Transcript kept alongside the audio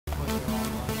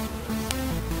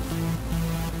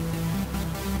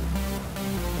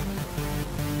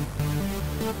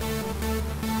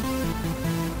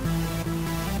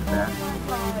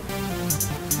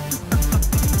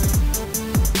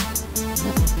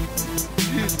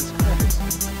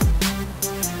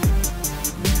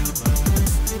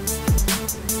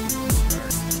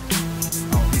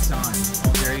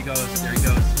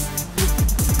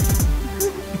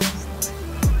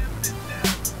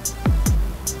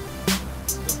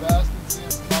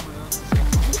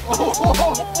Crap.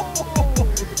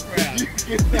 You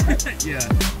get that? Yeah.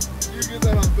 You get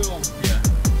that on film. Yeah.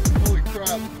 Holy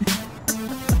crap.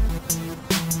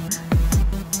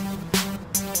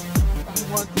 I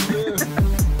want to live.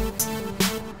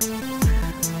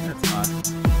 That's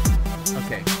awesome.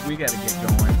 Okay, we gotta get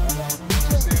going.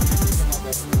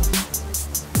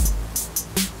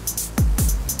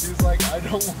 He's like, I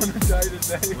don't want to die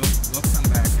today. We'll come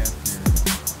back after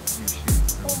you shoot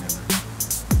or whatever.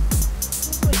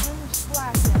 Wait, let me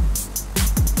splash it.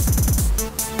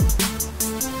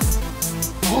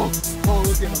 Oh,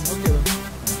 look at him, look at him.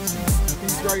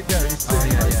 He's right there. He's Oh,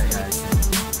 sitting yeah, right yeah, there. yeah.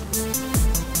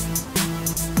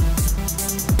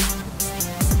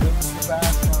 The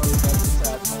bass knows that's a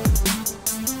sad moment.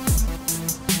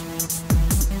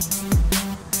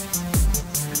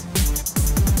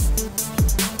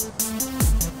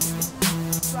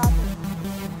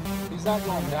 He's not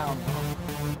going down, though.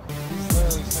 He's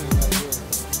literally sitting right here.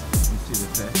 You see the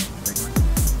fish? Big one?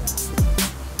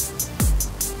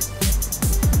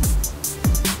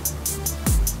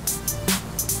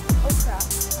 Oh crap.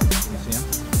 You see him?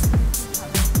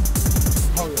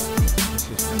 Oh, yeah. He's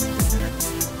just coming to dinner.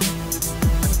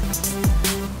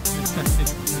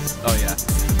 Oh, yeah.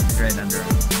 He's right under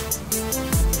him.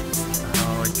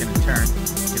 Oh, it's gonna turn.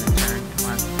 It's gonna turn. Come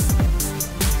on.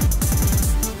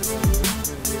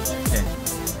 Okay.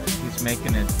 He's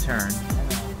making it turn.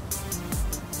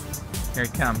 Here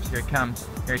it comes. Here it comes.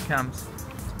 Here it comes.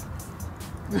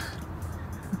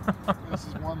 This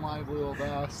is one lively little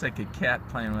bass. It's like a cat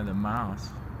playing with a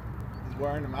mouse. He's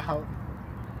wearing him out.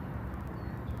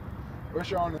 We're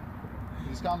showing him.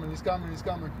 He's coming, he's coming, he's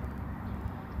coming.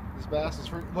 This bass is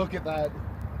free. Look at that.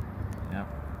 Yep.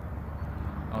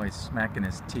 Oh, he's smacking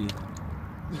his teeth.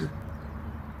 This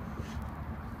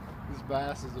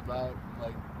bass is about,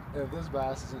 like, if this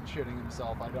bass isn't shitting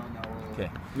himself, I don't know. Okay,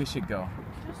 we should go.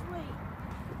 Just wait.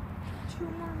 2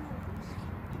 more minutes.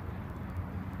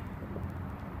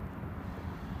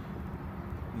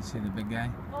 You see the big guy?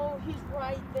 Oh, he's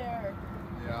right there.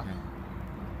 Yeah. Okay.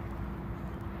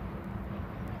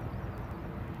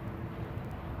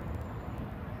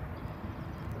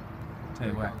 Tell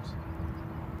you Here he what. comes.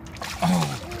 Oh,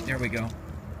 there we go.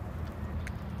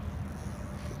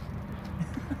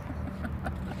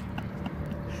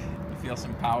 You feel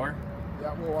some power?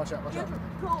 Yeah, we'll watch out, watch out.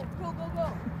 Go.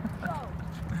 Go.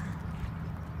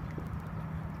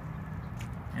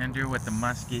 Andrew with the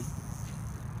muskie.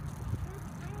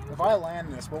 If I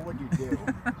land this, what would you do?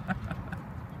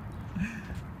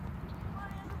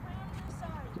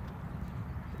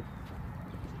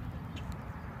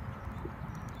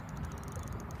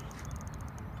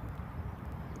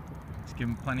 Let's give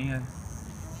him plenty of...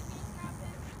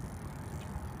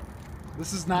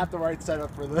 This is not the right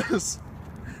setup for this.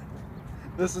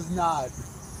 This is not.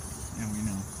 Yeah, we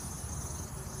know.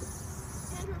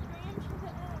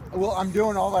 Well, I'm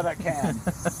doing all that I can.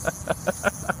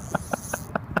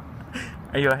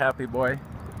 Are you a happy boy?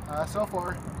 So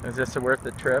far. Is this worth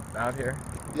the trip out here?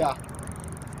 Yeah.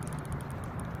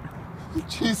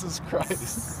 Jesus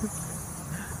Christ.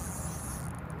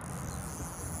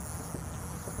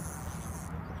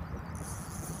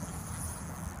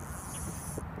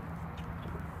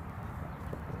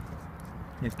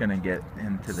 He's gonna get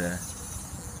into the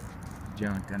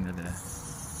junk under the...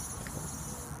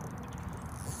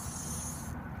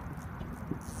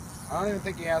 I don't even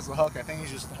think he has the hook. I think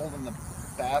he's just holding the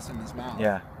bass in his mouth.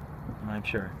 Yeah, I'm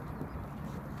sure.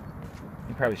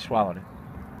 He probably swallowed it.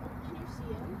 Can you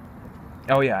see him?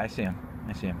 Oh yeah, I see him.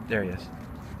 I see him. There he is.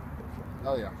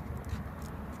 Oh yeah.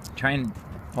 Try and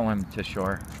pull him to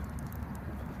shore.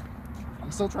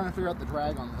 I'm still trying to figure out the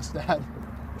drag on this, Dad.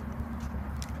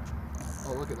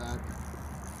 Oh, look at that.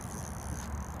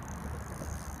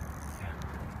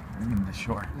 Bring him to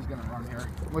shore. He's gonna run here.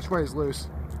 Which way is loose?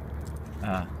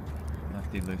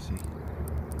 Lefty loosey.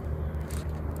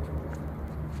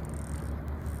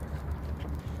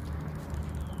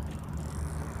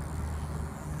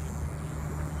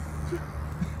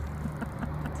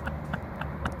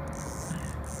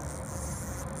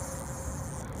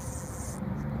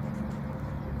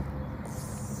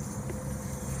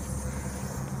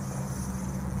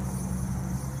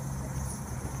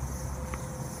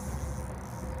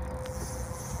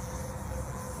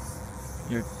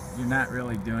 You're not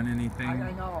really doing anything.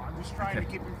 I know. I'm just trying Okay.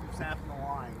 to keep him from snapping the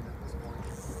line at this point.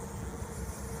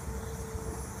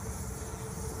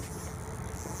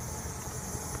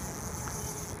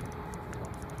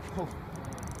 Oh.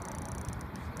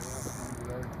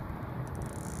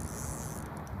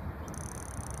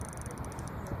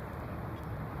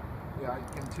 Yeah, you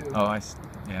can too. Oh,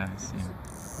 yeah, I see him.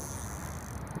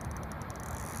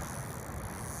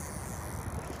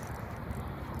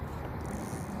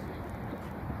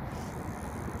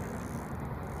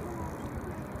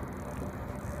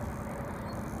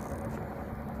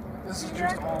 This is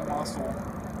just all muscle.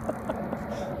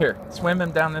 Here, swim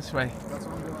him down this way. That's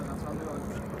what I'm doing. That's what I'm doing.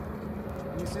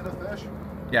 Can you see the fish?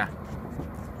 Yeah.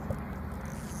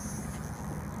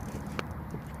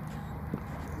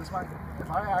 This might. If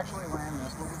I actually land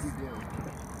this, what would you do?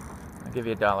 I'll give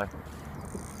you $1.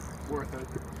 Worth it.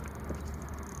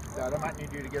 Dad, I might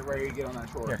need you to get ready to get on that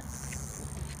shore. Here.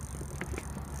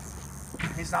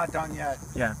 He's not done yet.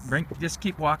 Yeah, just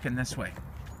keep walking this way.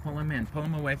 Pull him in. Pull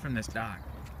him away from this dock.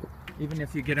 Even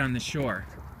if you get on the shore.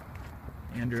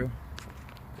 Andrew.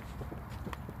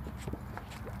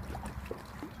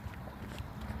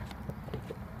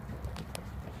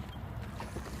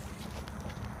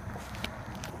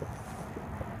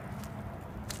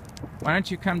 Why don't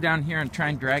you come down here and try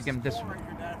and drag him this way?